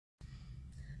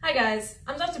Hi guys,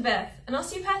 I'm Dr. Beth, an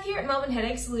osteopath here at Melbourne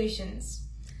Headache Solutions.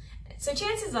 So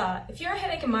chances are, if you're a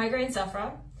headache and migraine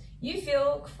sufferer, you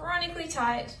feel chronically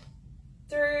tight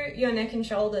through your neck and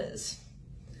shoulders.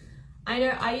 I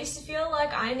know I used to feel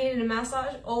like I needed a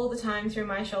massage all the time through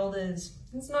my shoulders.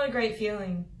 It's not a great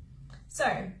feeling. So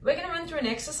we're going to run through an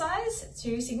exercise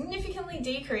to significantly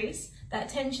decrease that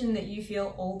tension that you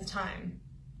feel all the time.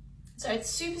 So it's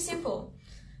super simple.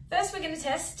 First, we're going to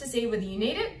test to see whether you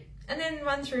need it, and then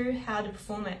run through how to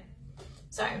perform it.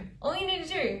 So all you need to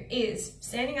do is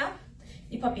standing up,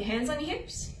 you pop your hands on your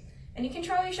hips, and you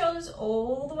control your shoulders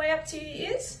all the way up to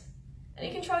your ears, and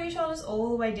you control your shoulders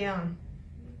all the way down,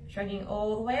 shrugging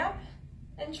all the way up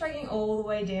and shrugging all the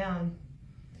way down.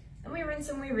 And we rinse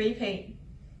and we repeat.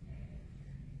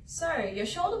 So your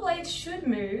shoulder blades should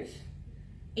move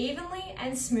evenly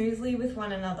and smoothly with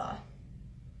one another.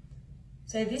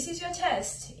 So this is your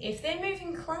test. If they're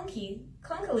moving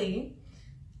clunkily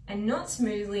and not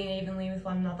smoothly and evenly with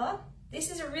one another, this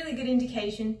is a really good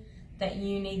indication that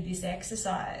you need this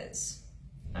exercise.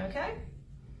 Okay?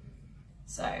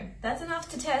 So that's enough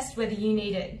to test whether you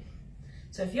need it.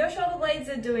 So if your shoulder blades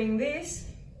are doing this,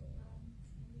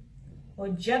 or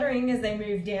juddering as they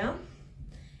move down,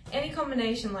 any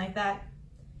combination like that,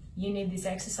 you need this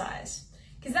exercise.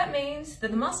 Because that means that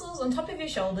the muscles on top of your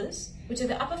shoulders, which are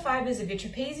the upper fibers of your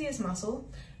trapezius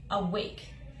muscle, are weak.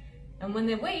 And when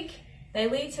they're weak, they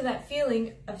lead to that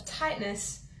feeling of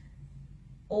tightness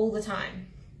all the time.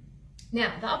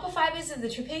 Now, the upper fibers of the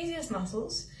trapezius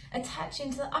muscles attach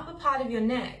into the upper part of your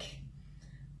neck,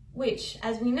 which,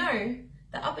 as we know,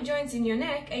 the upper joints in your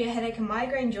neck are your headache and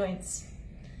migraine joints.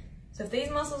 So if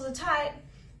these muscles are tight,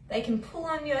 they can pull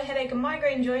on your headache and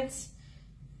migraine joints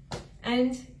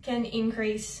and can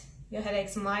increase your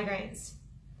headaches and migraines.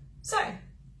 So,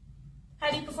 how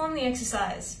do you perform the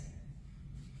exercise?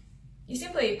 You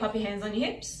simply pop your hands on your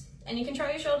hips and you control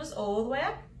your shoulders all the way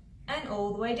up and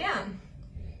all the way down,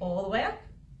 all the way up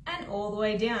and all the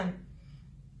way down.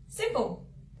 Simple.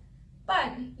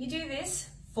 But you do this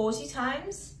 40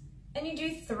 times and you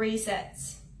do 3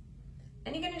 sets.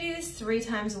 And you're going to do this 3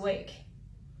 times a week.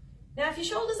 Now, if your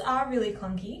shoulders are really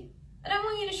clunky, I don't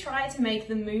want you to try to make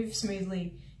them move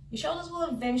smoothly. Your shoulders will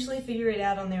eventually figure it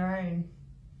out on their own.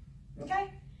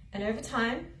 Okay? And over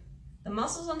time, the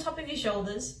muscles on top of your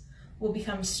shoulders will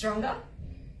become stronger.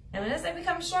 And as they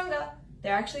become stronger,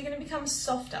 they're actually going to become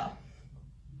softer,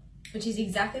 which is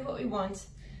exactly what we want.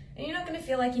 And you're not going to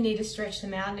feel like you need to stretch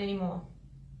them out anymore,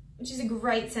 which is a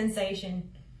great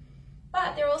sensation.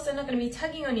 But they're also not going to be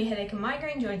tugging on your headache and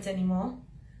migraine joints anymore,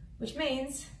 which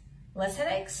means less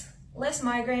headaches, less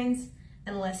migraines,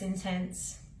 and less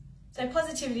intense. So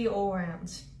positivity all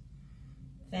around.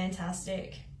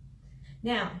 Fantastic.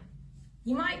 Now,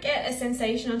 you might get a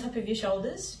sensation on top of your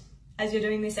shoulders as you're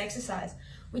doing this exercise,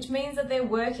 which means that they're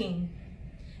working.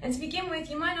 And to begin with,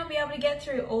 you might not be able to get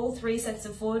through all 3 sets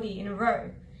of 40 in a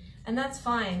row, and that's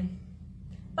fine.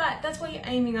 But that's what you're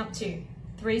aiming up to,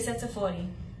 3 sets of 40.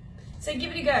 So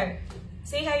give it a go.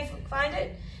 See how you find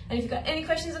it? And if you've got any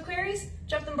questions or queries,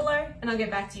 drop them below and I'll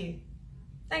get back to you.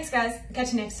 Thanks guys, I'll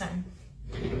catch you next time.